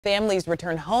Families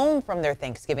return home from their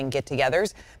Thanksgiving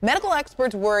get-togethers. Medical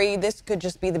experts worry this could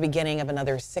just be the beginning of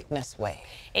another sickness wave.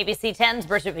 ABC 10's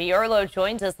Bridget Viorlo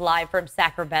joins us live from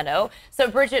Sacramento.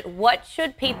 So, Bridget, what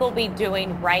should people be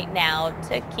doing right now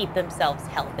to keep themselves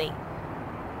healthy?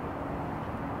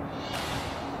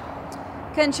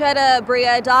 Conchetta,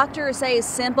 Bria, doctors say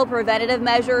simple preventative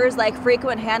measures like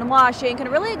frequent hand washing can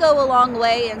really go a long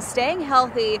way in staying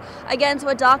healthy against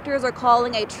what doctors are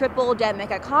calling a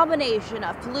triple-demic, a combination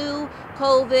of flu,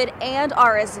 COVID, and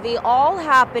RSV all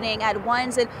happening at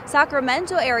once. In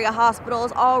Sacramento area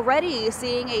hospitals already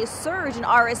seeing a surge in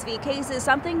RSV cases,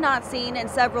 something not seen in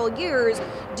several years,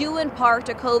 due in part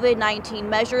to COVID-19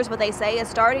 measures, what they say is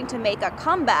starting to make a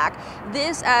comeback.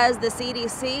 This as the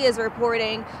CDC is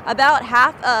reporting about half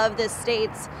of the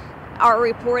states are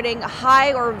reporting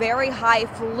high or very high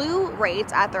flu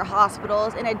rates at their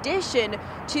hospitals in addition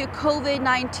to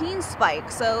COVID-19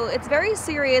 spikes. So it's very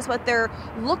serious what they're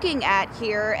looking at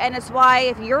here, and it's why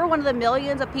if you're one of the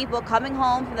millions of people coming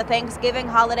home from the Thanksgiving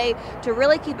holiday, to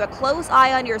really keep a close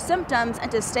eye on your symptoms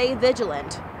and to stay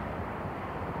vigilant.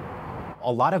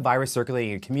 A lot of virus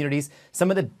circulating in communities, some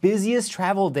of the busiest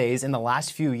travel days in the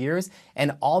last few years,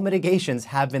 and all mitigations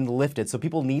have been lifted. So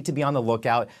people need to be on the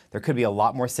lookout. There could be a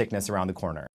lot more sickness around the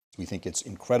corner. We think it's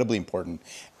incredibly important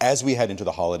as we head into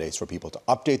the holidays for people to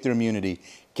update their immunity,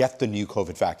 get the new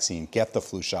COVID vaccine, get the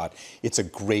flu shot. It's a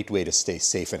great way to stay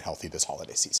safe and healthy this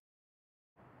holiday season.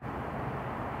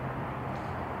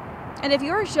 And if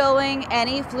you're showing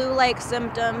any flu-like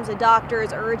symptoms, the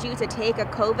doctors urge you to take a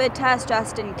COVID test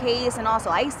just in case and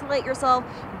also isolate yourself.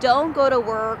 Don't go to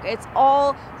work. It's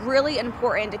all really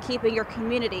important to keeping your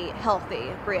community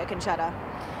healthy. Bria, Conchetta.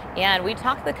 And we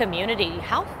talked the community.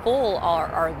 How full are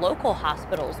our local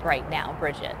hospitals right now,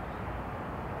 Bridget?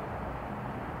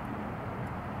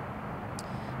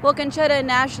 Well, Conchetta,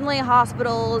 nationally,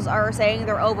 hospitals are saying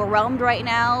they're overwhelmed right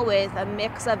now with a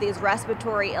mix of these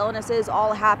respiratory illnesses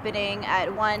all happening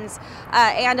at once.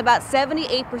 And about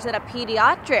 78% of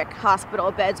pediatric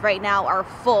hospital beds right now are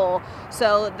full.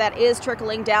 So that is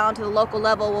trickling down to the local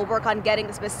level. We'll work on getting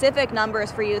the specific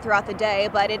numbers for you throughout the day,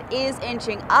 but it is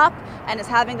inching up and is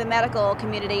having the medical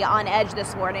community on edge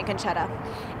this morning, Conchetta.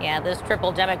 Yeah, this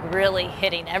triple-demic really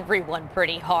hitting everyone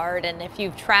pretty hard. And if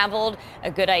you've traveled,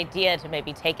 a good idea to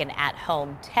maybe take an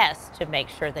at-home test to make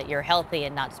sure that you're healthy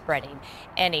and not spreading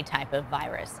any type of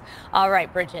virus. All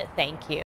right, Bridget, thank you.